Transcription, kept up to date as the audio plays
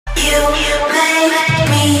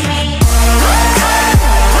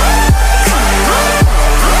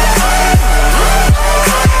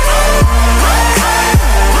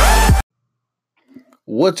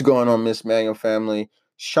What's going on, Miss Manual family?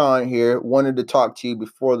 Sean here. Wanted to talk to you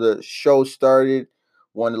before the show started.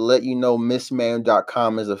 Wanted to let you know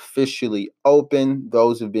MissManual.com is officially open.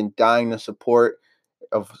 Those who've been dying to support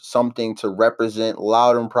of something to represent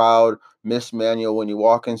loud and proud Miss Manual when you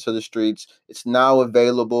walk into the streets. It's now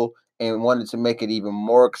available and wanted to make it even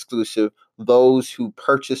more exclusive. Those who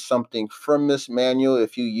purchase something from Miss Manual,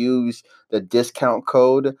 if you use the discount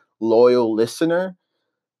code Loyal Listener,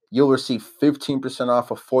 you'll receive 15%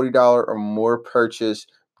 off a $40 or more purchase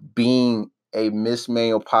being a Miss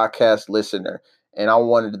Manual podcast listener. And I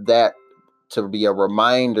wanted that to be a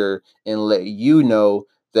reminder and let you know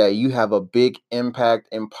that you have a big impact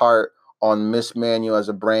and part on Miss Manual as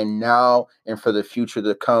a brand now and for the future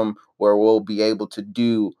to come, where we'll be able to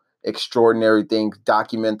do extraordinary things,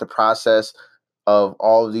 document the process of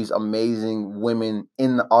all of these amazing women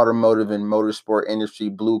in the automotive and motorsport industry,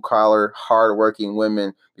 blue collar, hardworking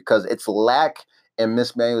women, because it's lack, and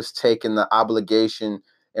Miss Manual's taken the obligation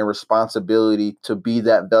and responsibility to be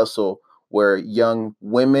that vessel where young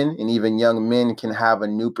women and even young men can have a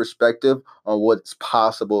new perspective on what's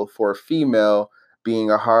possible for a female being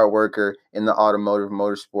a hard worker in the automotive,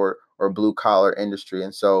 motorsport, or blue collar industry.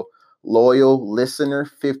 And so, loyal listener,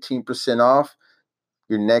 15% off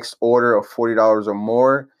your next order of $40 or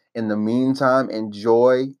more. In the meantime,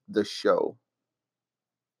 enjoy the show.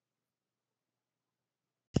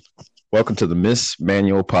 Welcome to the Miss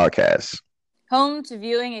Manual Podcast, home to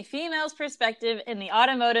viewing a female's perspective in the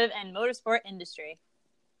automotive and motorsport industry.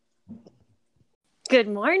 Good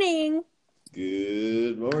morning.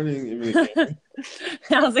 Good morning.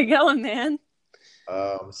 How's it going, man?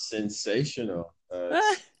 Sensational.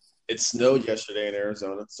 It snowed yesterday in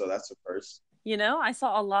Arizona, so that's a first. You know, I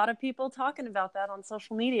saw a lot of people talking about that on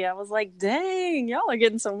social media. I was like, dang, y'all are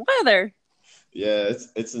getting some weather. Yeah,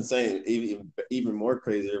 it's insane. Even more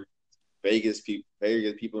crazier, Vegas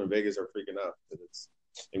people in Vegas are freaking out because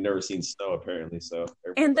they've never seen snow apparently. So,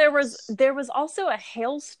 and there was also a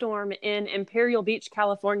hailstorm in Imperial Beach,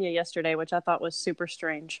 California yesterday, which I thought was super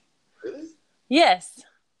strange. Really? Yes.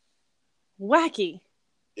 Wacky.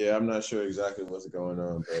 Yeah, I'm not sure exactly what's going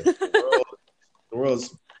on, but the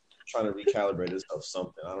world's trying to recalibrate itself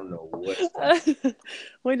something. I don't know what's going on.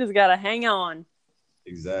 We just gotta hang on.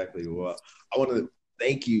 Exactly. Well, I want to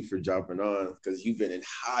thank you for jumping on because you've been in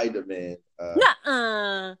high demand.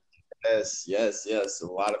 Yes. A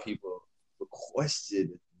lot of people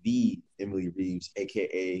requested the Emily Reeves,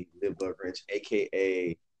 aka Live Love Wrench,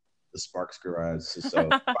 aka the Sparks Garage. So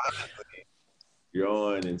finally, you're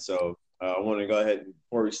on, and so I want to go ahead and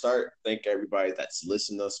before we start, thank everybody that's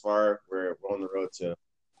listened thus far. We're on the road to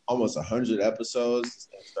almost 100 episodes. This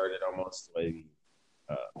thing started almost maybe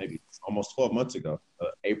almost 12 months ago.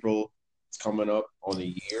 April is coming up on a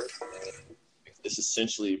year. And it's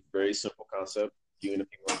essentially a very simple concept. Viewing a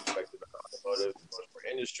people's perspective of the automotive and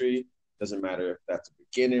motorsport industry. Doesn't matter if that's a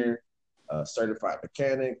beginner, a certified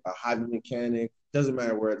mechanic, a hobby mechanic. Doesn't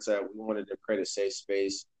matter where it's at. We wanted to create a safe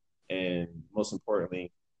space, and most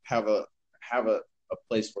importantly, have a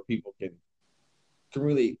place where people can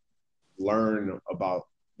really learn about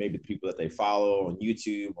maybe the people that they follow on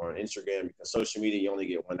YouTube or on Instagram, because social media, you only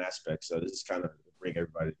get one aspect. So this is kind of to bring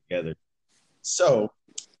everybody together. So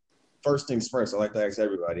first things first, I like to ask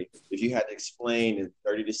everybody, if you had to explain in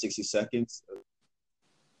 30 to 60 seconds,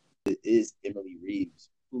 it is Emily Reeves,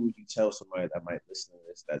 who would you tell somebody that might listen to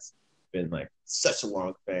this that's been like such a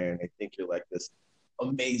long fan? They think you're like this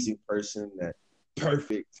amazing person, that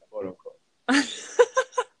perfect, quote unquote.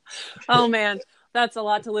 Oh man, that's a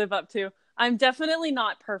lot to live up to. I'm definitely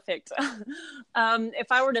not perfect.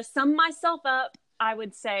 If I were to sum myself up, I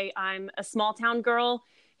would say I'm a small town girl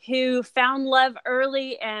who found love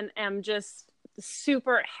early and am just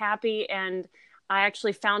super happy. And I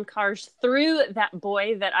actually found cars through that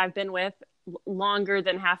boy that I've been with longer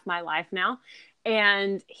than half my life now.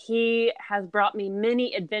 And he has brought me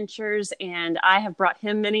many adventures, and I have brought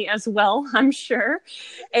him many as well, I'm sure.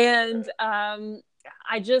 And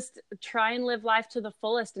I just try and live life to the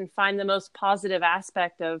fullest and find the most positive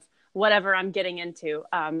aspect of whatever I'm getting into.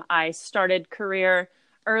 I started career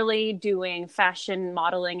early doing fashion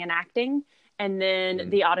modeling and acting, and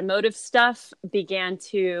then the automotive stuff began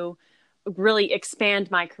to really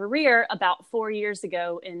expand my career about 4 years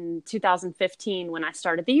ago in 2015 when I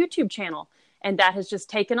started the YouTube channel, and that has just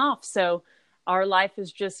taken off. So our life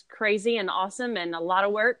is just crazy and awesome and a lot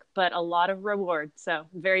of work, but a lot of reward. So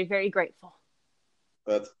very, very grateful.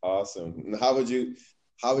 That's awesome. How would you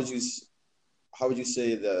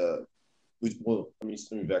say let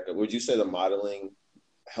me back up. Would you say the modeling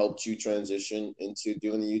helped you transition into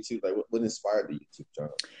doing the YouTube? Like, what inspired the YouTube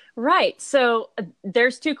channel? Right. So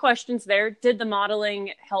there's two questions there. Did the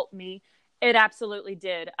modeling help me? It absolutely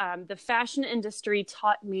did. The fashion industry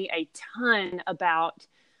taught me a ton about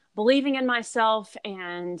believing in myself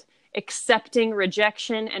and accepting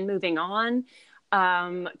rejection and moving on.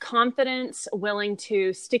 Confidence, willing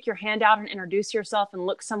to stick your hand out and introduce yourself and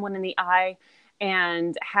look someone in the eye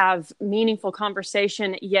and have meaningful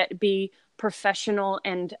conversation, yet be professional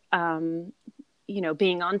and,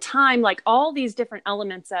 being on time, like all these different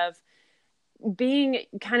elements of being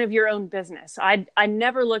kind of your own business. I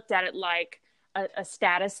never looked at it like a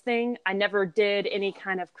status thing. I never did any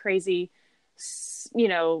kind of crazy,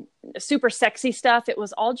 super sexy stuff. It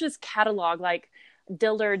was all just catalog, like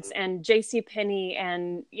Dillard's and JCPenney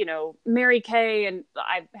and, Mary Kay. And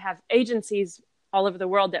I have agencies all over the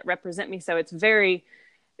world that represent me. So it's very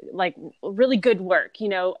like really good work.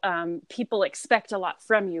 People expect a lot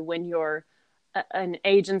from you when you're an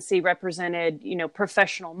agency represented,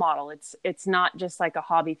 professional model. It's not just like a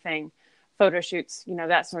hobby thing, photo shoots,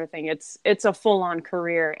 that sort of thing. It's a full on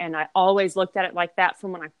career. And I always looked at it like that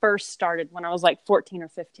from when I first started, when I was like 14 or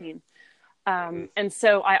 15. And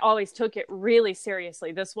so I always took it really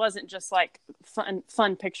seriously. This wasn't just like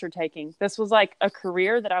fun picture taking. This was like a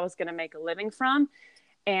career that I was going to make a living from.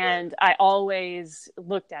 And I always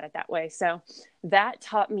looked at it that way. So that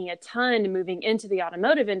taught me a ton moving into the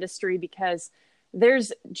automotive industry, because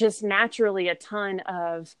there's just naturally a ton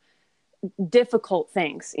of difficult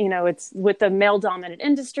things. It's with the male dominant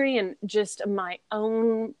industry and just my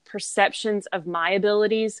own perceptions of my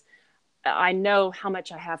abilities. I know how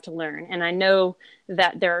much I have to learn. And I know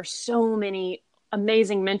that there are so many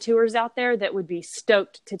amazing mentors out there that would be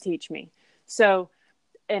stoked to teach me. So,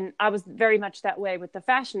 and I was very much that way with the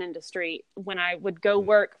fashion industry. When I would go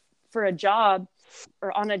work for a job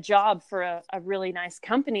or on a job for a really nice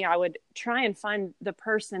company, I would try and find the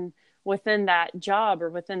person within that job or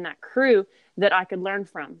within that crew that I could learn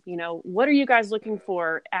from. What are you guys looking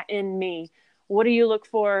for in me? What do you look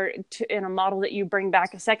for in a model that you bring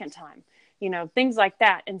back a second time? Things like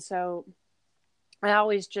that. And so I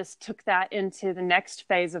always just took that into the next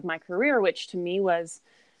phase of my career, which to me was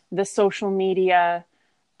the social media,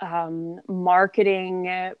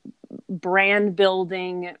 marketing, brand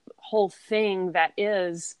building, whole thing that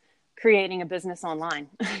is creating a business online,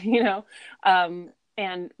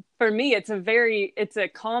 and for me, it's a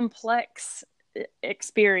complex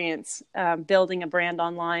experience, building a brand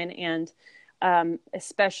online, and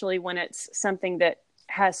especially when it's something that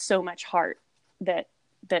has so much heart that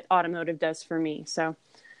automotive does for me. So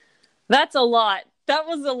that's a lot. That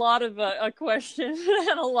was a lot of a question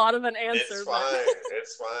and a lot of an answer. It's fine.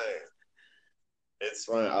 It's fine. It's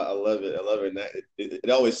fine. I love it. I love it. And that, it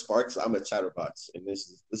always sparks. I'm a chatterbox, and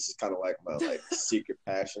this is kind of like my secret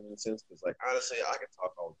passion in a sense. Because honestly, I can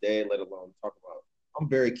talk all day, let alone talk about. I'm a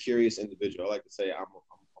very curious individual. I like to say I'm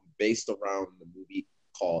based around the movie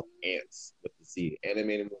called Ants with the Z,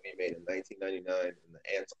 animated movie made in 1999, and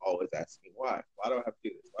the ants always ask me why. Why do I have to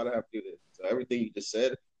do this? Why do I have to do this? So everything you just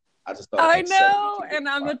said, I just thought. I know, and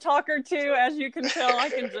I'm a talker too, as you can tell. I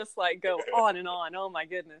can just go on and on. Oh my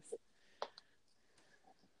goodness.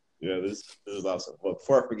 Yeah, this is awesome. Well,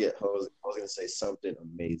 before I forget, I was going to say something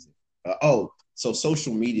amazing. So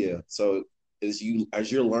social media. So as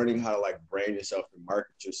you're learning how to brand yourself and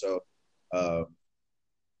market yourself,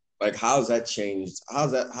 how's that changed?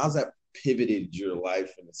 How's that pivoted your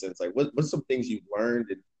life in a sense? What's some things you've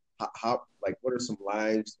learned, and how what are some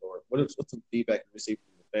lives or what's some feedback you received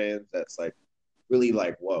from the fans that's really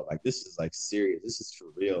whoa, this is serious. This is for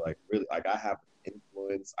real. Really, I have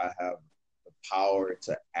influence. I have the power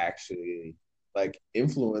to actually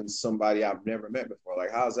influence somebody I've never met before.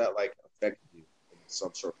 How's that affected you in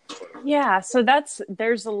some sort of way? Yeah, so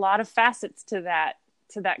there's a lot of facets to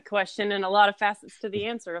that question, and a lot of facets to the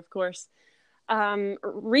answer, of course.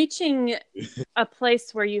 Reaching a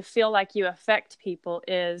place where you feel like you affect people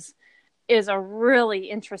is a really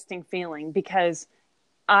interesting feeling, because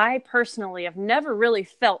I personally have never really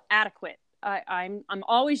felt adequate. I'm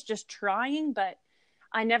always just trying, but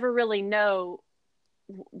I never really know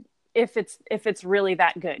if it's really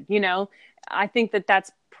that good. I think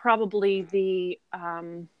that's probably the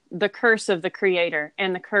curse of the creator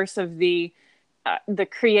and the curse of the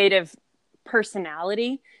creative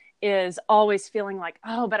personality, is always feeling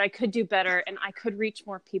but I could do better, and I could reach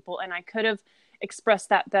more people, and I could have expressed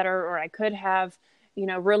that better, or I could have,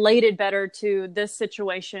 related better to this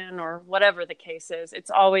situation, or whatever the case is.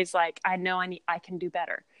 It's always I know I can do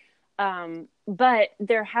better. But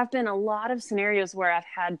there have been a lot of scenarios where I've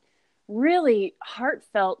had really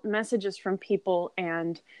heartfelt messages from people,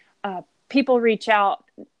 and people reach out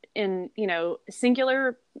in,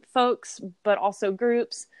 singular folks, but also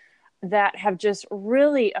groups that have just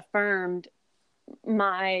really affirmed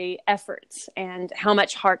my efforts and how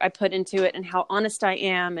much heart I put into it and how honest I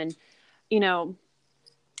am. And,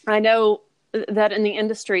 I know that in the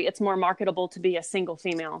industry, it's more marketable to be a single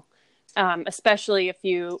female, especially if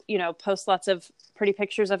you, post lots of pretty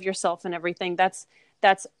pictures of yourself and everything. That's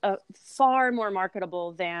far more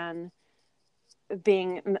marketable than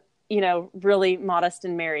being, really modest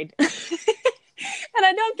and married. And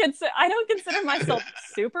I don't consider myself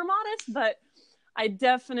super modest, but I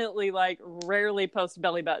definitely rarely post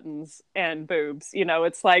belly buttons and boobs.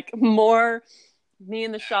 It's like more me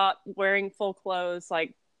in the shop wearing full clothes,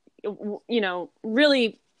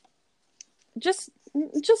 really just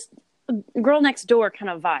girl next door kind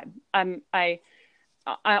of vibe. I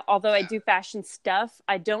although I do fashion stuff,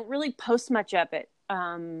 I don't really post much of it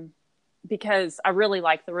because I really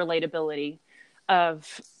like the relatability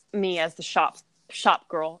of me as the shop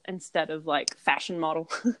girl instead of fashion model.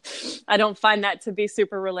 I don't find that to be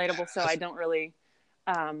super relatable, so I don't really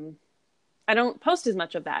I don't post as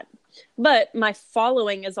much of that. But my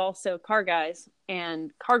following is also car guys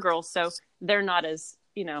and car girls, so they're not as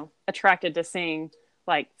attracted to seeing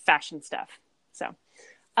fashion stuff. So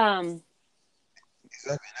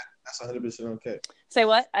exactly, that's 100% okay. Say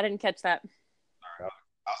what? I didn't catch that.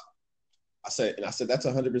 I said that's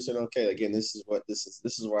 100% okay. Again, this is why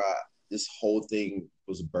this whole thing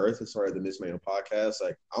was birthed as far as the Miss Mayo podcast.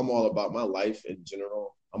 I'm all about my life in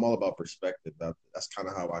general. I'm all about perspective. That's kind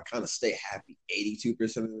of how I kind of stay happy 82%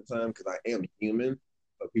 of the time, because I am human.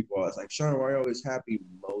 But people are always like, Sean, why are you always happy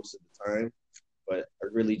most of the time? But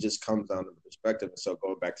it really just comes down to the perspective. And so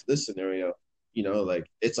going back to this scenario,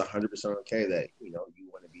 it's 100% okay that, you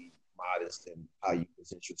want to be modest in how you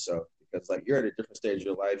present yourself, because you're at a different stage of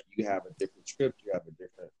your life. You have a different script. You have a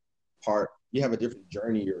different part. You have a different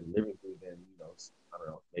journey you're living through than, I don't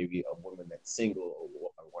know, maybe a woman that's single or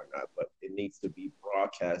whatnot, but it needs to be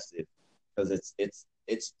broadcasted because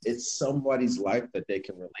it's somebody's life that they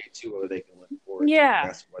can relate to or they can look forward to. And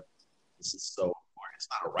that's what this is so important. It's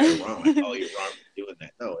not a right or wrong, oh, you're wrong for doing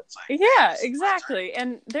that. No, it's yeah, exactly.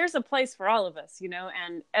 And there's a place for all of us,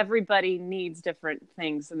 and everybody needs different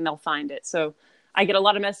things and they'll find it. So I get a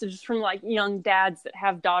lot of messages from young dads that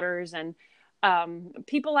have daughters and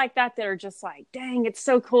people like that are just dang, it's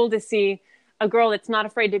so cool to see a girl that's not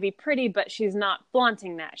afraid to be pretty, but she's not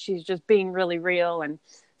flaunting that. She's just being really real. And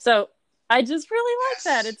so I just really like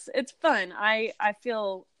that. It's fun. I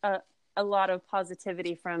feel a lot of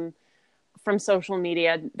positivity from social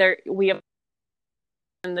media. We have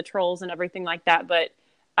the trolls and everything like that, but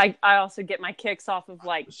I also get my kicks off of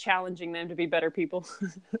challenging them to be better people.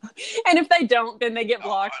 And if they don't, then they get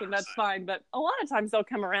blocked and that's fine. But a lot of times they'll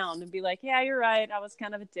come around and be like, yeah, you're right. I was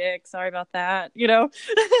kind of a dick. Sorry about that.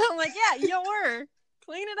 I'm like, yeah, you were.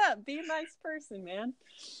 Clean it up. Be a nice person, man.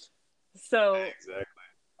 So exactly.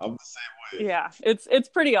 I'm the same way. Yeah, it's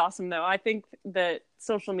pretty awesome though. I think that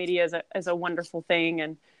social media is a wonderful thing,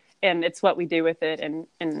 and it's what we do with it,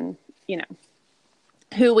 and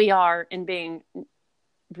who we are, and being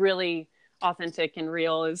really authentic and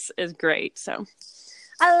real is great. So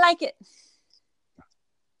I like it.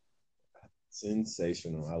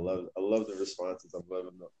 Sensational. I love the responses. I'm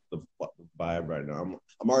loving the vibe right now.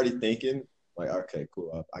 I'm already thinking okay,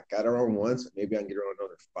 cool. I got her on once. Maybe I can get her on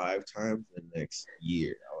another 5 times in the next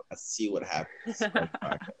year. I'll see what happens. I'm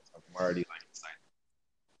already excited.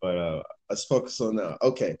 But let's focus on now.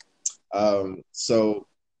 Okay. So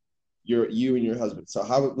you and your husband. So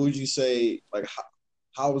how would you say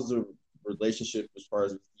how was the relationship as far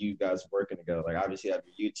as you guys working together? Obviously you have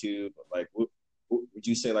your YouTube, but what would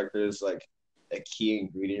you say there's a key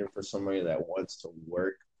ingredient for somebody that wants to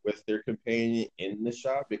work with their companion in the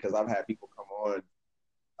shop? Because I've had people come on,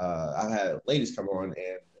 I've had ladies come on,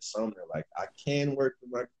 and some they're like, I can work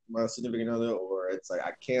with my significant other, or it's I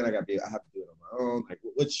have to do it on my own.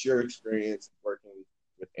 What's your experience working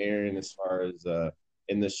with Aaron as far as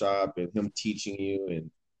in the shop and him teaching you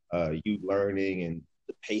and you learning and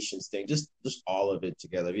the patience thing, just all of it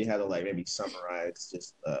together? If you had to maybe summarize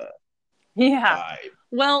just yeah. vibe.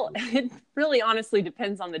 Well, it really honestly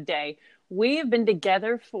depends on the day. We have been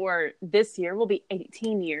together for this year will be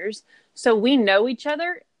 18 years. So we know each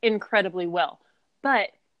other incredibly well.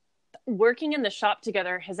 But working in the shop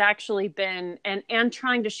together has actually been, and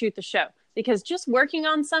trying to shoot the show, because just working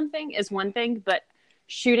on something is one thing, but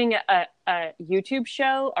shooting a YouTube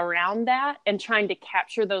show around that and trying to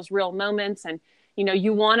capture those real moments. And,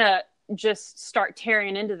 you want to just start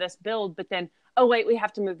tearing into this build, but then, oh, wait, we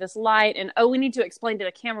have to move this light. And, oh, we need to explain to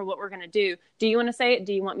the camera what we're going to do. Do you want to say it?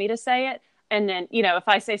 Do you want me to say it? And then, you know, if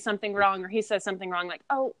I say something wrong or he says something wrong, like,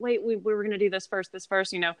 oh, wait, we were going to do this first,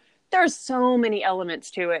 you know, there's so many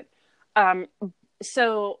elements to it.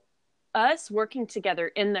 So us working together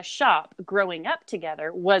in the shop, growing up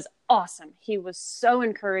together, was awesome. He was so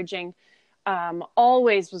encouraging,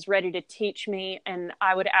 always was ready to teach me. And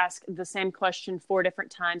I would ask the same question 4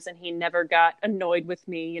 different times and he never got annoyed with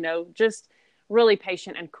me, you know, just really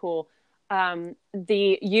patient and cool.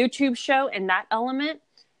 The YouTube show and that element,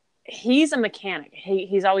 he's a mechanic.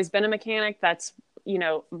 He's always been a mechanic. That's, you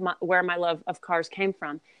know, where my love of cars came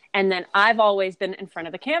from. And then I've always been in front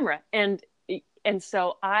of the camera. And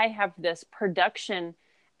so I have this production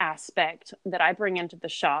aspect that I bring into the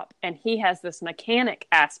shop, and he has this mechanic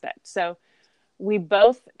aspect. So we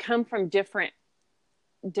both come from different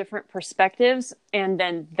perspectives. And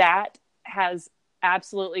then that has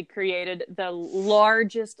absolutely created the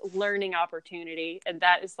largest learning opportunity. And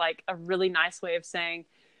that is like a really nice way of saying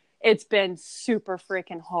it's been super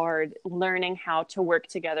freaking hard learning how to work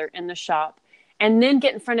together in the shop and then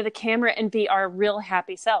get in front of the camera and be our real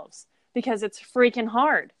happy selves, because it's freaking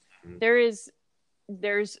hard. There's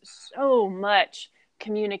so much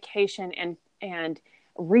communication and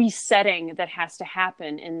resetting that has to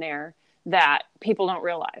happen in there that people don't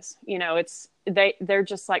realize. You know, they're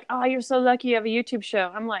just like, oh, you're so lucky you have a YouTube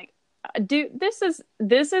show. I'm like, dude, this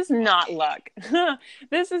is not luck.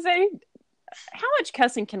 This is how much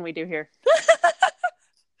cussing can we do here?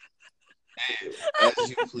 Hey, as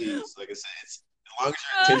you please. Like I said, as long as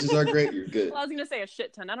your intentions are great, you're good. Well, I was going to say a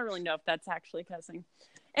shit ton. I don't really know if that's actually cussing.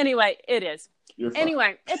 Anyway, it is. You're fine.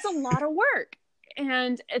 Anyway, it's a lot of work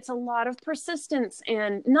and it's a lot of persistence.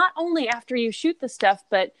 And not only after you shoot the stuff,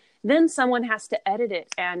 but then someone has to edit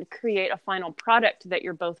it and create a final product that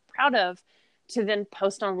you're both proud of to then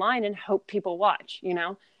post online and hope people watch. You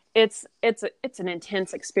know, it's an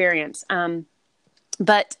intense experience.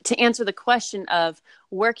 But to answer the question of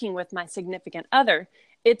working with my significant other,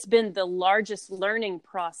 it's been the largest learning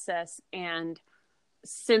process and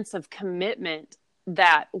sense of commitment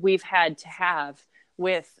that we've had to have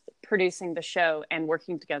with producing the show and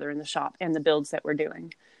working together in the shop and the builds that we're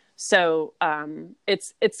doing. So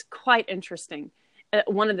it's quite interesting.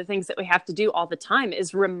 One of the things that we have to do all the time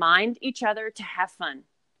is remind each other to have fun,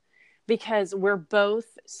 because we're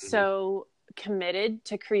both so committed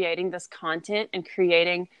to creating this content and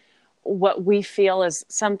creating what we feel is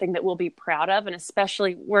something that we'll be proud of. And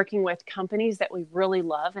especially working with companies that we really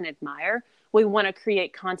love and admire, we want to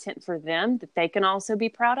create content for them that they can also be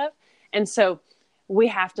proud of. And so we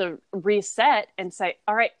have to reset and say,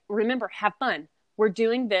 all right, remember, have fun. We're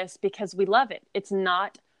doing this because we love it. It's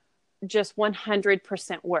not just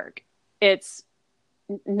 100% work. It's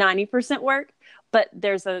 90% work, but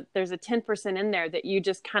there's a 10% in there that you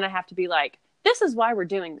just kind of have to be like, this is why we're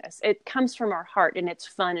doing this. It comes from our heart and it's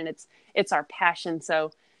fun and it's our passion.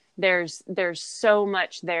 So there's so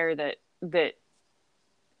much there that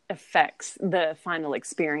affects the final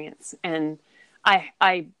experience. And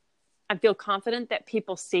I feel confident that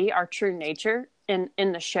people see our true nature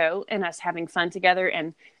in the show and us having fun together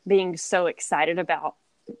and being so excited about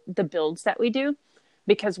the builds that we do,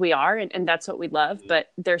 because we are, and that's what we love.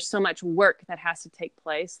 But there's so much work that has to take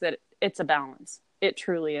place that it's a balance. It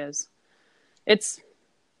truly is. It's.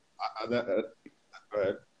 Go ahead.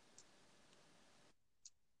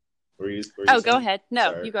 Go ahead.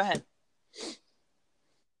 No, Sorry. you go ahead.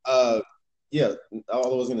 Yeah,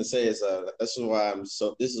 all I was gonna say is this is why I'm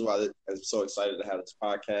so excited to have this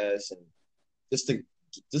podcast, and just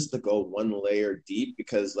to go one layer deep,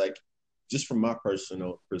 because like, just from my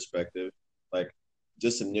personal perspective, like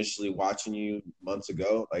just initially watching you months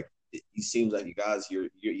ago, like it seems like you guys, you're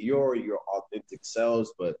your authentic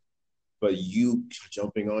selves, but you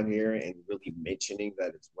jumping on here and really mentioning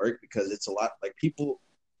that it's work, because it's a lot, like people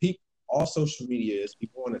all social media is,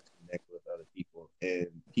 people want to connect with other people, and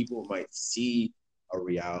people might see a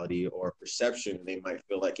reality or a perception and they might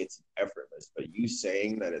feel like it's effortless, but you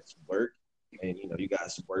saying that it's work, and you know, you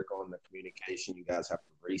guys work on the communication, you guys have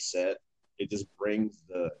to reset, it just brings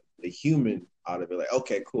the human out of it. Like,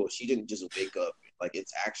 okay, cool, she didn't just wake up, like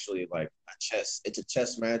it's actually like it's a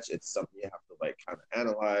chess match. It's something you have to like kind of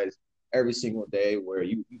analyze every single day, where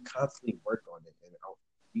you constantly work on it, and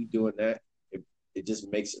you doing that, it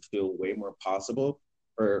just makes it feel way more possible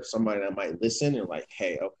for somebody that might listen and like,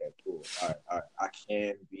 hey, okay, cool, I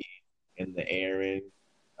can be in the Aaron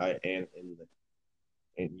and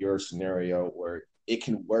in your scenario where it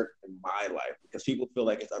can work in my life, because people feel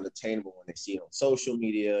like it's unattainable when they see it on social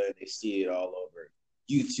media and they see it all over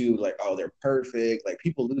YouTube, like, oh, they're perfect. Like,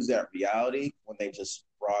 people lose that reality when they just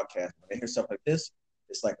broadcast. When they hear stuff like this,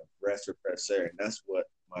 it's like a breath of fresh air, and that's what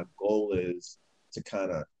my goal is, to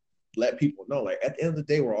kind of let people know, like, at the end of the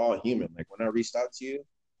day, we're all human. Like, when I reached out to you,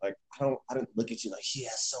 like, I didn't look at you like she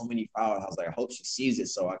has so many followers. I was like, I hope she sees it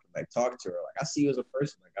so I can like talk to her. Like, I see you as a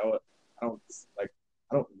person. Like, I don't like,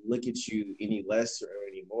 I don't look at you any less or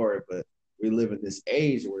any more. But we live in this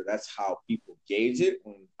age where that's how people gauge it.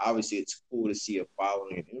 And obviously, it's cool to see a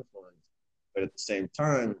following and influence. But at the same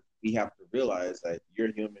time, we have to realize that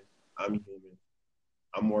you're human, I'm human,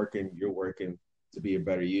 I'm working, you're working to be a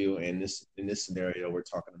better you. And in this scenario, we're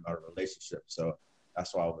talking about a relationship. So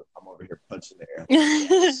that's why I'm over here punching the air.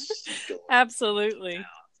 Absolutely. Like,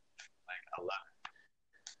 I love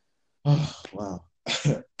it. Oh, wow.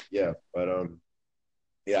 Yeah, but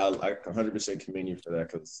yeah, I 100% commend you for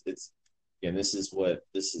that, because it's, again, this is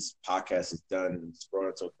podcast has done, and it's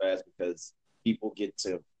growing so fast because people get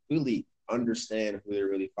to really understand who they're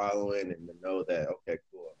really following and to know that, okay,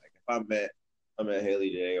 cool. Like, if I met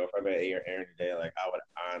Haley today, or if I met Aaron today, like, I would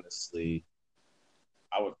honestly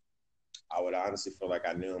feel like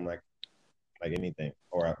I knew him like anything,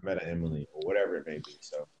 or I met an Emily, or whatever it may be.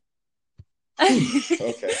 So,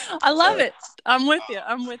 okay, I love it. I'm with you.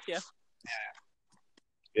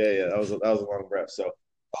 Yeah. That was a long breath. So,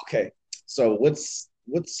 okay. So, what's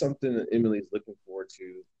something that Emily's looking forward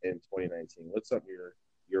to in 2019? What's something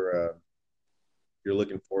you're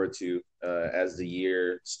looking forward to as the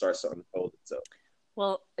year starts to unfold itself?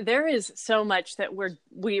 Well, there is so much that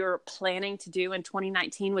we are planning to do in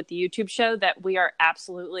 2019 with the YouTube show that we are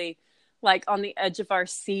absolutely like on the edge of our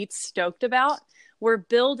seats stoked about. We're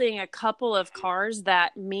building a couple of cars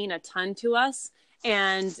that mean a ton to us,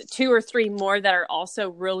 and 2 or 3 more that are also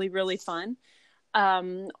really, really fun.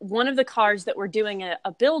 One of the cars that we're doing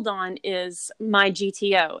a build on is my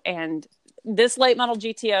GTO, and this late model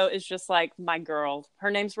GTO is just like my girl.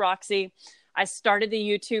 Her name's Roxy. I started the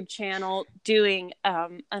YouTube channel doing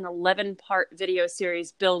an 11-part video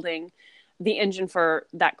series building the engine for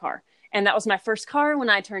that car. And that was my first car when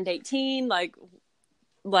I turned 18.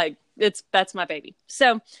 That's my baby.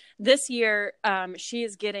 So this year, she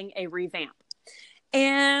is getting a revamp.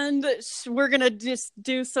 And we're going to just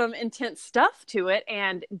do some intense stuff to it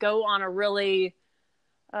and go on a really,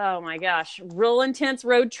 oh my gosh, real intense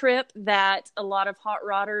road trip that a lot of hot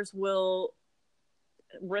rodders will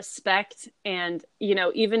respect. And, you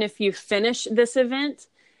know, even if you finish this event,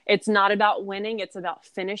 it's not about winning, it's about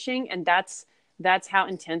finishing. And that's how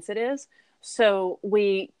intense it is. So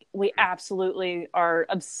we absolutely are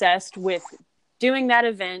obsessed with doing that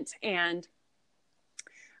event. And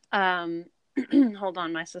hold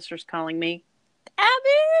on, my sister's calling me.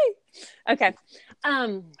 Abby! Okay.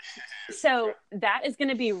 So that is going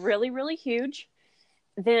to be really, really huge.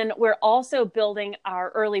 Then we're also building our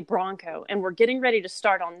early Bronco, and we're getting ready to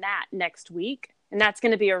start on that next week. And that's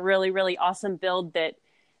going to be a really, really awesome build that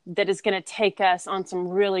is going to take us on some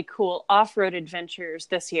really cool off-road adventures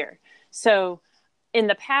this year. So in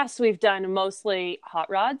the past, we've done mostly hot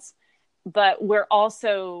rods, but we're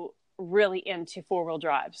also really into 4-wheel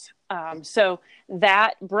drives. So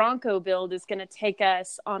that Bronco build is going to take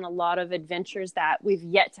us on a lot of adventures that we've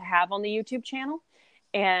yet to have on the YouTube channel.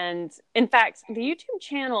 And in fact, the YouTube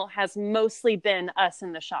channel has mostly been us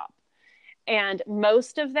in the shop. And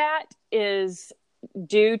most of that is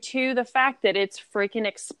due to the fact that it's freaking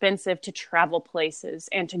expensive to travel places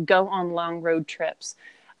and to go on long road trips.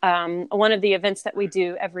 One of the events that we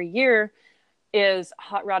do every year is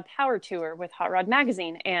Hot Rod Power Tour with Hot Rod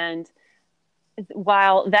Magazine. And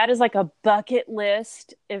while that is like a bucket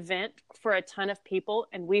list event for a ton of people,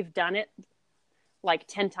 and we've done it like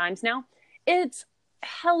 10 times now, it's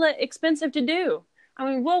hella expensive to do. I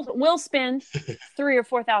mean, we'll spend $3,000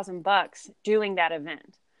 or $4,000 doing that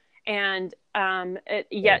event. And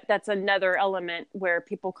yet that's another element where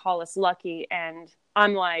people call us lucky. And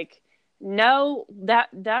I'm like, no,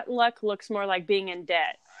 that luck looks more like being in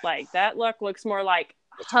debt. Like that luck looks more like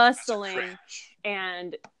hustling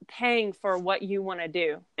and paying for what you want to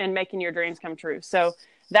do and making your dreams come true. So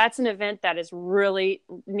that's an event that is really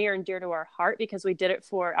near and dear to our heart because we did it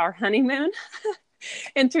for our honeymoon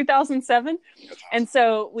in 2007. And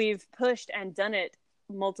so we've pushed and done it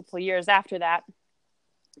multiple years after that.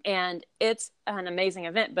 And it's an amazing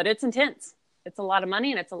event, but it's intense. It's a lot of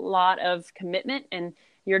money and it's a lot of commitment, and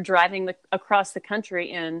you're driving across the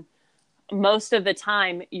country, and most of the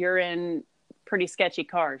time you're in pretty sketchy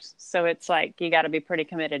cars. So it's like, you got to be pretty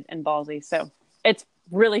committed and ballsy. So it's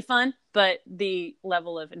really fun, but the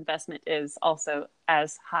level of investment is also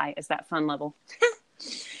as high as that fun level.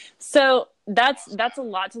 So that's a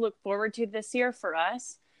lot to look forward to this year for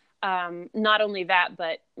us. Not only that,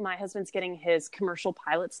 but my husband's getting his commercial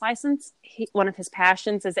pilot's license. One of his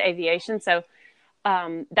passions is aviation. So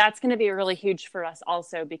that's going to be really huge for us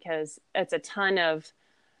also, because it's a ton of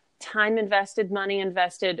time invested, money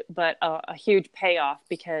invested, but a huge payoff,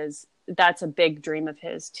 because that's a big dream of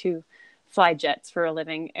his, to fly jets for a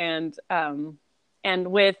living. And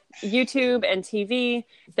with YouTube and TV,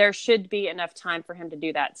 there should be enough time for him to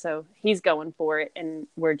do that. So he's going for it, and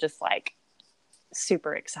we're just like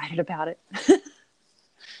super excited about it.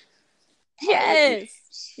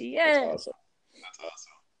 Yes. Yes. That's awesome. That's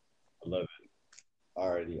awesome. I love it.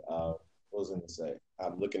 Alrighty. What was I going to say?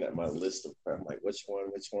 I'm looking at my list of, I'm like, which one?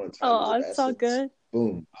 Oh, it's all good.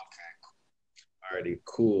 Boom. Okay. Alrighty.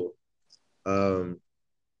 Cool.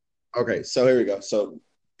 Okay. So here we go. So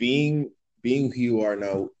being who you are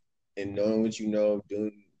now, and knowing what you know,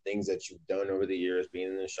 doing things that you've done over the years, being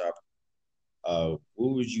in the shop, what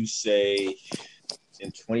would you say in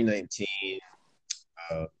 2019,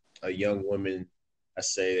 a young woman, I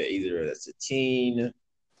say either that's a teen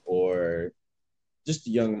or just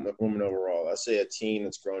a young woman overall, I say a teen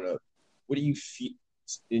that's grown up, what do you feel,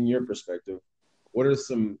 in your perspective, what are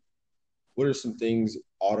some things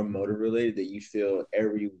automotive related that you feel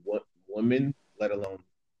every woman, let alone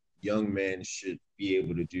young men, should be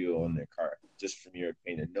able to do on their car, just from your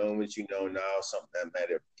opinion, knowing what you know now, something that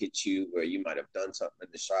might have hit you, where you might have done something in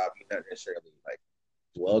the shop, you not necessarily like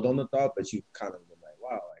dwelled on the thought, but you kind of been like,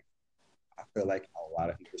 wow, like I feel like a lot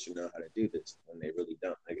of people should know how to do this when they really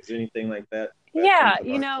don't. Like, is there anything like that? Yeah,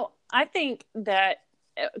 I think that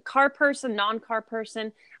car person, non-car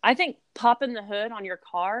person, I think popping the hood on your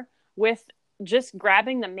car with just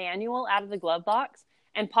grabbing the manual out of the glove box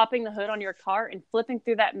and popping the hood on your car and flipping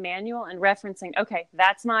through that manual and referencing, okay,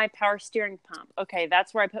 that's my power steering pump. Okay,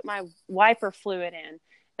 that's where I put my wiper fluid in.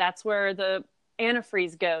 That's where the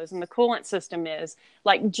antifreeze goes and the coolant system is.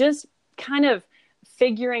 Like, just kind of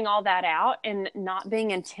figuring all that out and not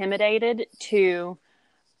being intimidated to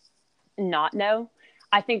not know.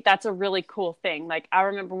 I think that's a really cool thing. Like, I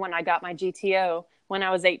remember when I got my GTO when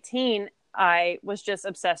I was 18, I was just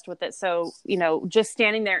obsessed with it. So, just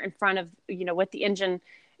standing there in front of, with the engine,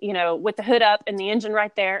 with the hood up and the engine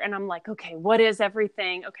right there. And I'm like, okay, what is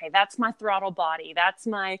everything? Okay, that's my throttle body. That's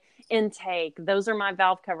my intake. Those are my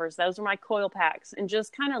valve covers. Those are my coil packs. And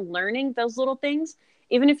just kind of learning those little things,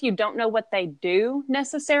 even if you don't know what they do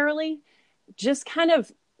necessarily, just kind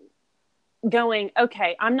of going,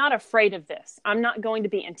 okay, I'm not afraid of this. I'm not going to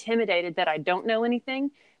be intimidated that I don't know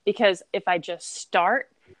anything, because if I just start,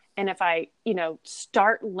 and if I,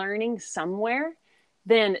 start learning somewhere,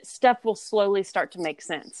 then stuff will slowly start to make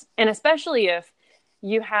sense. And especially if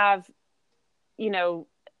you have,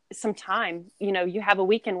 some time, you have a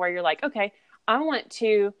weekend where you're like, okay, I want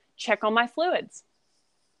to check on my fluids.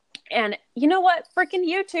 And you know what? Freaking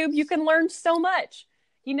YouTube, you can learn so much.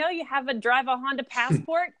 You have a drive a Honda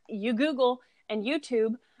Passport, you Google and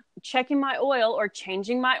YouTube checking my oil or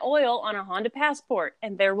changing my oil on a Honda Passport,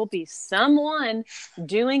 and there will be someone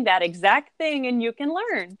doing that exact thing, and you can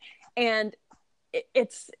learn. And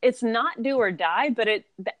it's not do or die, but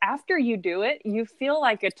after you do it, you feel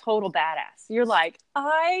like a total badass. You're like,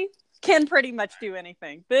 I can pretty much do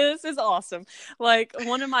anything. This is awesome. Like,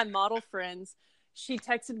 one of my model friends, she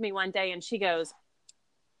texted me one day and she goes,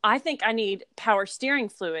 I think I need power steering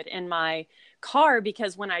fluid in my car,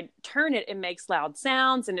 because when I turn it, it makes loud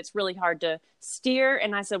sounds and it's really hard to steer.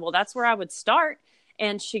 And I said, well, that's where I would start.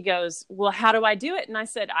 And she goes, well, how do I do it? And I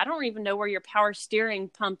said, I don't even know where your power steering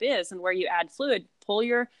pump is and where you add fluid. Pull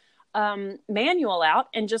your manual out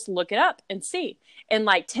and just look it up and see. And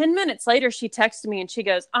like 10 minutes later, she texted me and she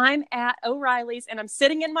goes, I'm at O'Reilly's and I'm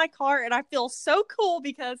sitting in my car and I feel so cool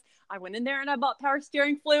because I went in there and I bought power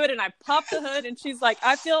steering fluid and I popped the hood. And she's like,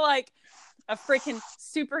 I feel like a freaking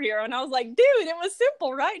superhero. And I was like, dude, it was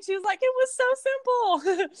simple, right? She was like, it was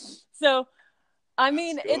so simple. So, I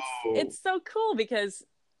mean, it's so cool because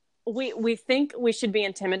we think we should be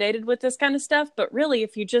intimidated with this kind of stuff. But really,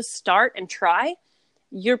 if you just start and try,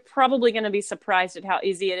 you're probably going to be surprised at how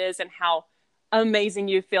easy it is and how amazing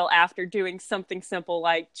you feel after doing something simple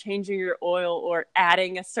like changing your oil or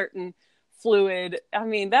adding a certain fluid. I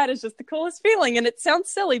mean, that is just the coolest feeling. And it sounds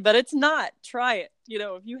silly, but it's not. Try it.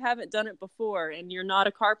 If you haven't done it before and you're not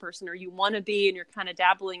a car person or you want to be and you're kind of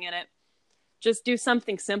dabbling in it, just do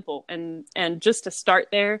something simple. And just to start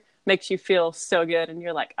there makes you feel so good. And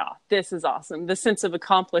you're like, oh, this is awesome. The sense of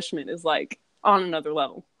accomplishment is like on another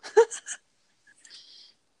level.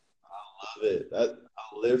 I love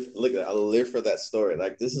it. I live for that story.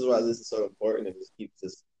 Like, this is why this is so important, and just keeps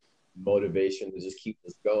this motivation to just keep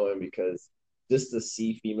this going, because just to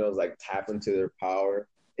see females like tap into their power,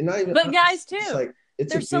 and not even, but guys too. Like,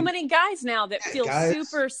 there's so many guys now that feel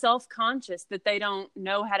super self-conscious that they don't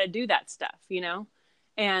know how to do that stuff,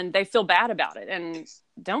 and they feel bad about it. And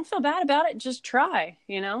don't feel bad about it. Just try,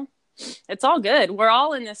 it's all good. We're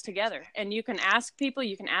all in this together. And you can ask people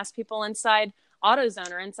inside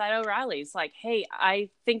AutoZone or inside O'Reilly's, like, hey, I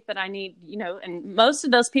think that I need, and most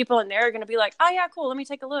of those people in there are going to be like, oh yeah, cool. Let me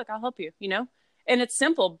take a look. I'll help you, and it's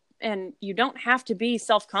simple. And you don't have to be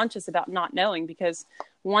self-conscious about not knowing, because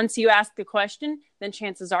once you ask the question, then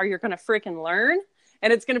chances are you're going to freaking learn,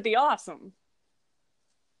 and it's going to be awesome.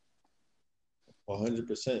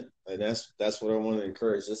 100%. And that's what I want to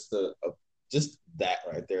encourage. Just that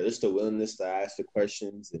right there. Just the willingness to ask the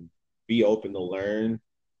questions and be open to learn,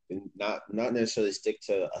 and not necessarily stick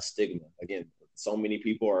to a stigma. Again, so many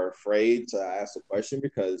people are afraid to ask the question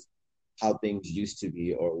because how things used to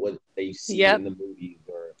be, or what they see in the movies,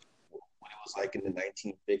 or what it was like in the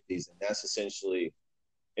 1950s. And that's essentially,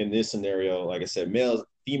 in this scenario, like I said, males,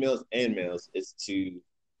 females, and males, is to,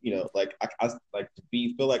 like I like to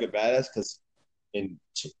feel like a badass, and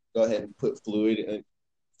go ahead and put fluid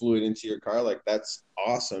into your car. Like, that's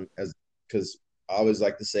awesome, because I always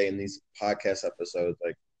like to say in these podcast episodes,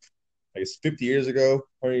 like I guess 50 years ago,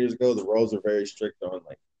 20 years ago, the roads were very strict on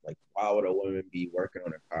like why would a woman be working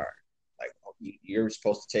on a car? Like, you're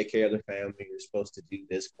supposed to take care of the family, you're supposed to do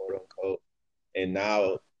this, quote unquote. And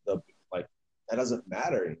now that doesn't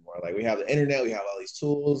matter anymore. Like, we have the internet, we have all these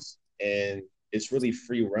tools, and it's really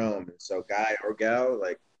free realm. And so, guy or gal,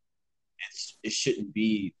 like, it shouldn't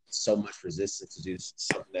be so much resistance to do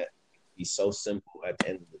something that be so simple at the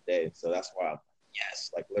end of the day. So that's why I'm like,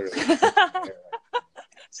 yes, like, literally.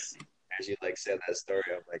 As you said that story,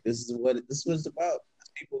 I'm like, this is what it's about.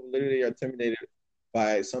 People literally are intimidated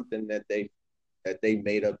by something that they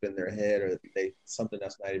made up in their head, or something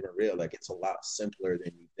that's not even real. Like, it's a lot simpler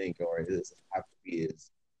than you think, or it doesn't have to be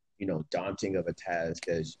as daunting of a task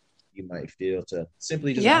as you might feel to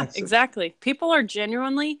simply just answer. Exactly. People are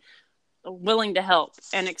genuinely willing to help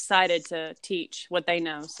and excited to teach what they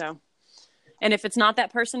know. So, and if it's not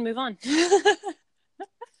that person, move on.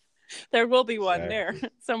 There will be one there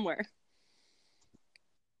somewhere.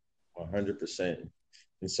 100%.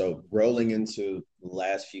 And so, rolling into the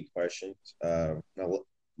last few questions,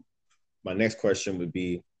 my next question would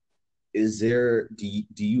be: do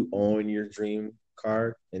you own your dream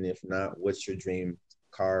car? And if not, what's your dream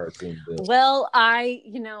car or dream build? Well, my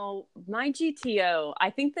GTO,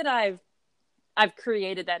 I think that I've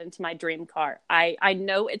created that into my dream car. I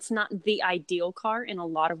know it's not the ideal car in a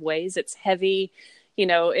lot of ways. It's heavy.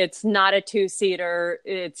 It's not a 2-seater.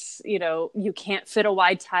 It's, you can't fit a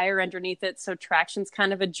wide tire underneath it. So traction's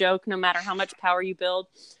kind of a joke, no matter how much power you build.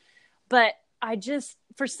 But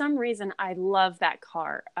for some reason, I love that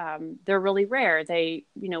car. They're really rare. They,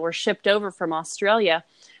 were shipped over from Australia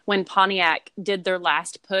when Pontiac did their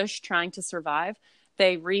last push trying to survive.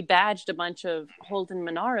 They rebadged a bunch of Holden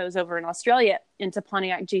Monaros over in Australia into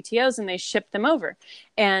Pontiac GTOs, and they shipped them over.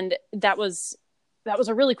 And that was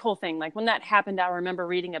a really cool thing. Like, when that happened, I remember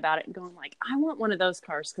reading about it and going like, I want one of those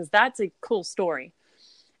cars, because that's a cool story.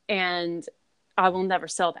 And I will never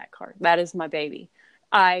sell that car. That is my baby.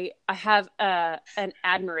 I have an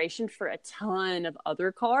admiration for a ton of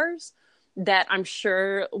other cars that I'm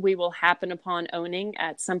sure we will happen upon owning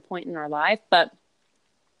at some point in our life. But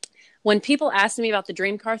when people ask me about the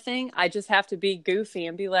dream car thing, I just have to be goofy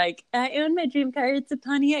and be like, I own my dream car. It's a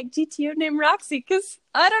Pontiac GTO named Roxy, because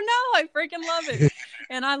I don't know. I freaking love it.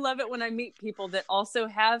 And I love it when I meet people that also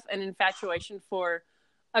have an infatuation for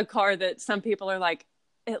a car that some people are like,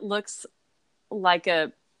 it looks like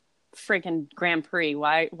a freaking Grand Prix.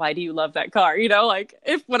 Why do you love that car?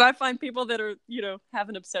 When I find people that are, have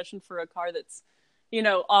an obsession for a car that's,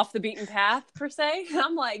 off the beaten path per se,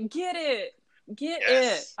 I'm like, get it.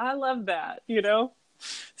 It. I love that,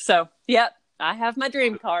 So, yep, I have my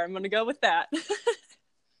dream car. I'm going to go with that. Hey,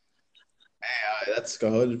 that's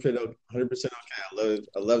 100% okay.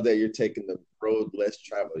 I love that you're taking the road less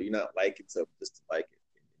traveled. You're not liking something just to like it.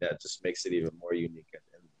 That just makes it even more unique at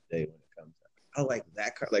the end of the day when it comes to. I like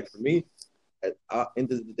that car. Like, for me, at the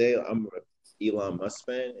end of the day, I'm an Elon Musk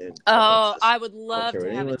fan. And I would love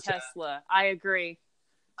to have a Tesla. I agree.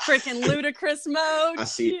 Freaking ludicrous mode. I want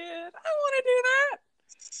to do that.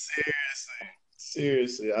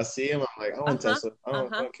 Seriously. I see him. I'm like, I want Tesla. I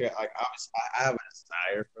don't care. Like, I have a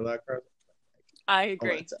desire for that car. I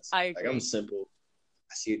agree. I agree. Like, I'm simple.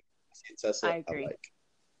 I see Tesla. I agree.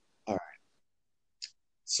 All right.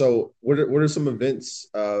 So, what are some events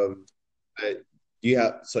that you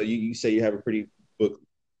have? So you say you have a pretty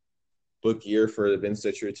book year for the events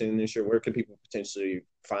that you're attending this year. Where can people potentially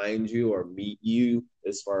find you or meet you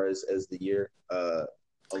as far as the year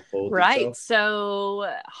unfolds? Right. Itself?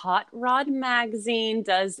 So Hot Rod Magazine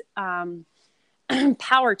does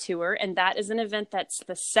Power Tour, and that is an event that's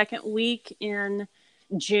the second week in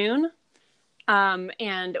June.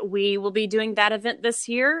 And we will be doing that event this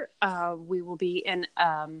year. We will be in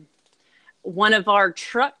one of our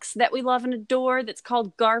trucks that we love and adore that's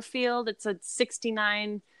called Garfield. It's a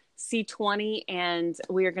 69 C20, and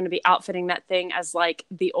we are going to be outfitting that thing as like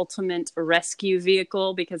the ultimate rescue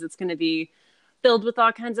vehicle because it's going to be filled with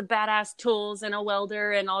all kinds of badass tools and a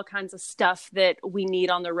welder and all kinds of stuff that we need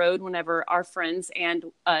on the road whenever our friends and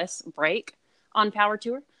us break on Power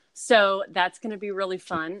Tour. So that's going to be really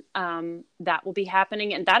fun. That will be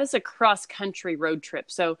happening. And that is a cross-country road trip.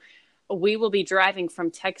 So we will be driving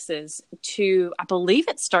from Texas to, I believe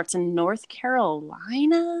it starts in North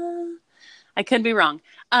Carolina. I could be wrong.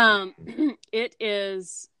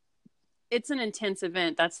 It's an intense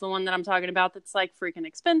event. That's the one that I'm talking about. That's like freaking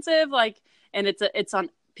expensive. And it's on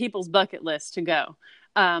people's bucket list to go.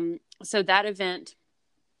 So that event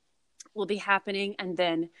will be happening. And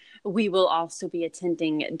then we will also be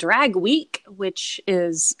attending Drag Week, which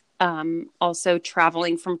is also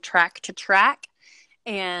traveling from track to track.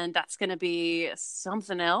 And that's going to be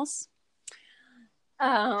something else.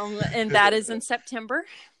 And that is in September.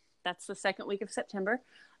 That's the second week of September.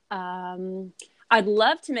 I'd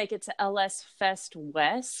love to make it to LS Fest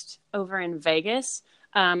West over in Vegas.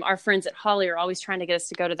 Our friends at Holly are always trying to get us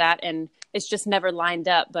to go to that, and it's just never lined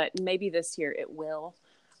up, but maybe this year it will.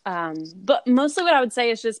 But mostly what I would say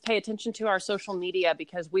is just pay attention to our social media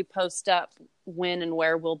because we post up when and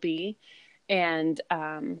where we'll be. And,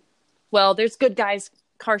 there's Good Guys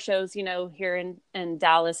car shows, here in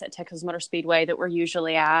Dallas at Texas Motor Speedway that we're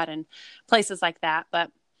usually at and places like that.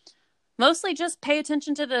 But mostly just pay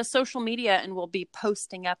attention to the social media and we'll be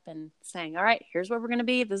posting up and saying, all right, here's where we're going to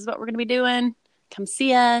be. This is what we're going to be doing. Come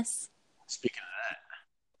see us. Speaking of that,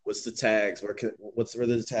 what's the tags? What are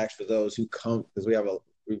the tags for those who come? Because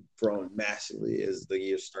we've grown massively as the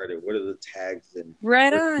year started. What are the tags? And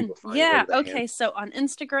right on. Yeah. Okay. So on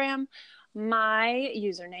Instagram, my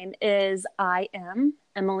username is I am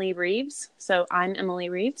Emily Reeves. So I'm Emily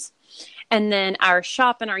Reeves. And then our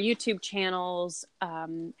shop and our YouTube channel's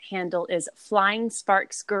handle is Flying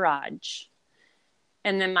Sparks Garage.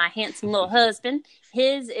 And then my handsome little husband,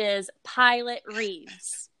 his is Pilot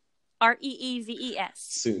Reeves. Reeves.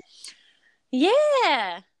 Soon.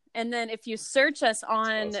 Yeah. And then if you search us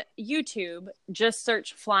on YouTube, just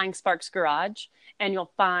search Flying Sparks Garage, and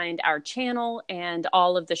you'll find our channel and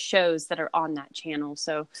all of the shows that are on that channel.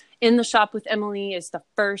 So In the Shop with Emily is the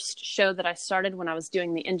first show that I started when I was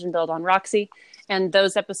doing the engine build on Roxy. And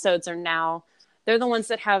those episodes are now, they're the ones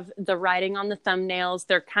that have the writing on the thumbnails.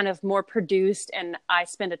 They're kind of more produced, and I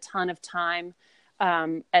spend a ton of time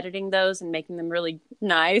editing those and making them really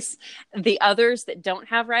nice. The others that don't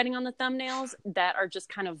have writing on the thumbnails, that are just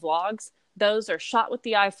kind of vlogs, those are shot with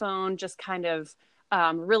the iPhone, just kind of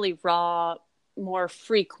really raw, more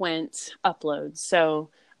frequent uploads. So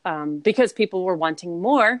because people were wanting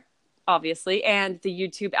more, obviously, and the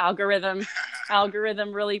YouTube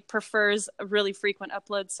algorithm really prefers really frequent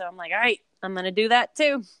uploads. So I'm like, all right, I'm going to do that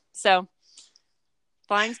too. So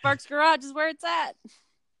Flying Sparks Garage is where it's at.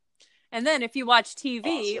 And then if you watch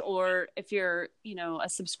TV or if you're, a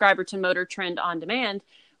subscriber to Motor Trend On Demand,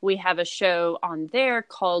 we have a show on there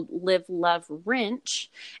called Live, Love, Wrench.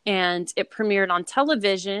 And it premiered on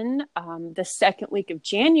television the second week of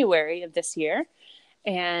January of this year.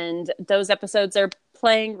 And those episodes are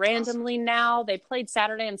playing randomly now. They played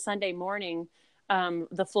Saturday and Sunday morning,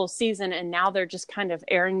 the full season. And now they're just kind of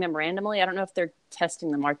airing them randomly. I don't know if they're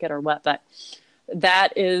testing the market or what, but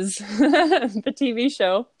that is the TV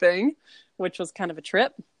show thing, which was kind of a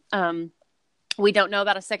trip. We don't know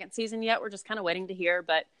about a second season yet. We're just kind of waiting to hear,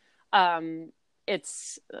 but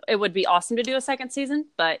it would be awesome to do a second season,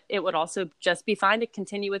 but it would also just be fine to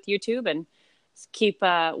continue with YouTube and keep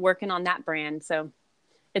working on that brand. So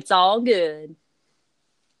it's all good.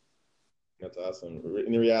 That's awesome.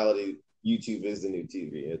 In reality, YouTube is the new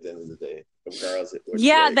TV at the end of the day. Regardless of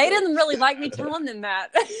they didn't really like me telling them that.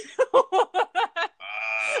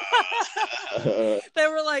 They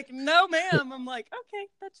were like, no, ma'am. I'm like, okay,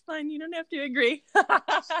 that's fine. You don't have to agree. I'm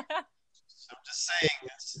just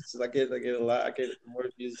saying. I get a lot. I get more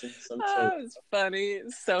views than some shows. Oh, it's funny.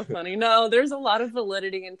 It's so funny. No, there's a lot of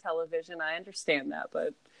validity in television. I understand that,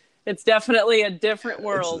 but it's definitely a different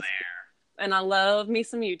world. And I love me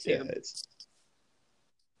some YouTube. Yeah, it's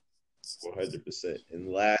 100%.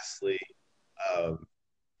 And lastly,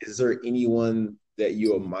 is there anyone that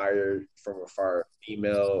you admire from afar,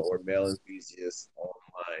 female or male enthusiast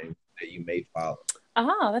online that you may follow?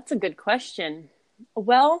 That's a good question.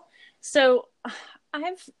 Well, so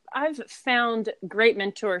I've found great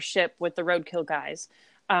mentorship with the Roadkill guys.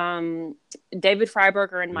 David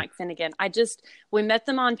Freiberger and Mike Finnegan. We met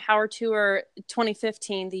them on Power Tour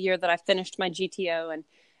 2015, the year that I finished my GTO,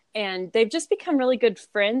 and they've just become really good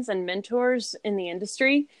friends and mentors in the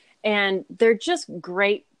industry. And they're just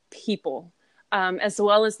great people, as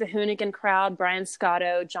well as the Hoonigan crowd, Brian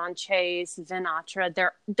Scotto, John Chase, Vin Atra.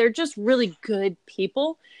 They're just really good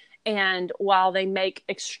people. And while they make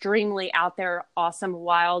extremely out there, awesome,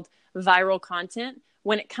 wild, viral content,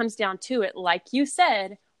 when it comes down to it, like you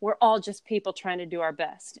said, we're all just people trying to do our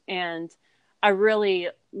best. And I really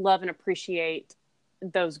love and appreciate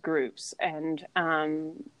those groups. And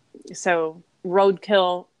so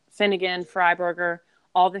Roadkill, Finnegan, Freiberger,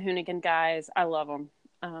 all the Hoonigan guys, I love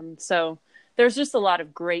them. So there's just a lot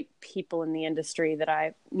of great people in the industry that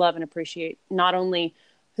I love and appreciate, not only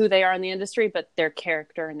who they are in the industry, but their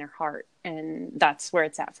character and their heart. And that's where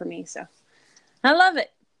it's at for me. So I love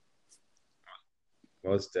it.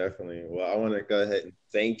 Most definitely. Well, I want to go ahead and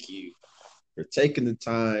thank you for taking the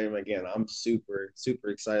time. Again, I'm super, super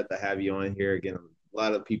excited to have you on here. Again, a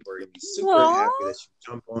lot of people are going to be super happy that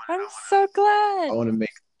you jump on. I'm so glad. I want to make,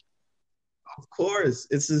 of course,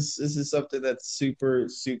 this is something that's super,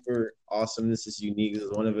 super awesome. This is unique. This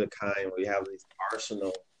is one of a kind. We have this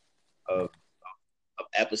arsenal of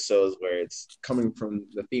episodes where it's coming from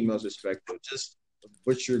the female's perspective, just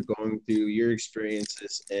what you're going through, your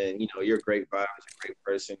experiences, and you're a great vibe, you're a great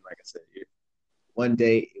person. Like I said, one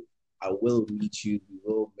day I will meet you. We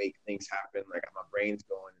will make things happen. Like my brain's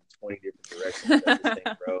going in 20 different directions.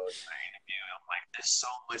 Everything, bro. I'm like, there's so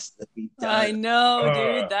much to be done. I know,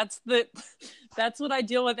 dude. That's what I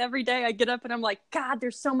deal with every day. I get up and I'm like, God,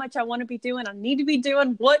 there's so much I want to be doing. I need to be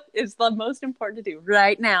doing what is the most important to do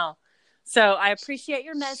right now. So I appreciate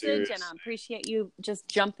your message. Seriously. And I appreciate you just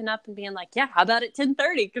jumping up and being like, yeah, how about at 10:30?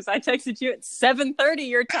 Because I texted you at 7:30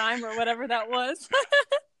 your time or whatever that was.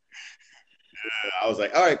 I was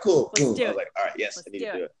like, all right, cool. Let's do it. I was like, all right, yes, I need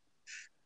to do it.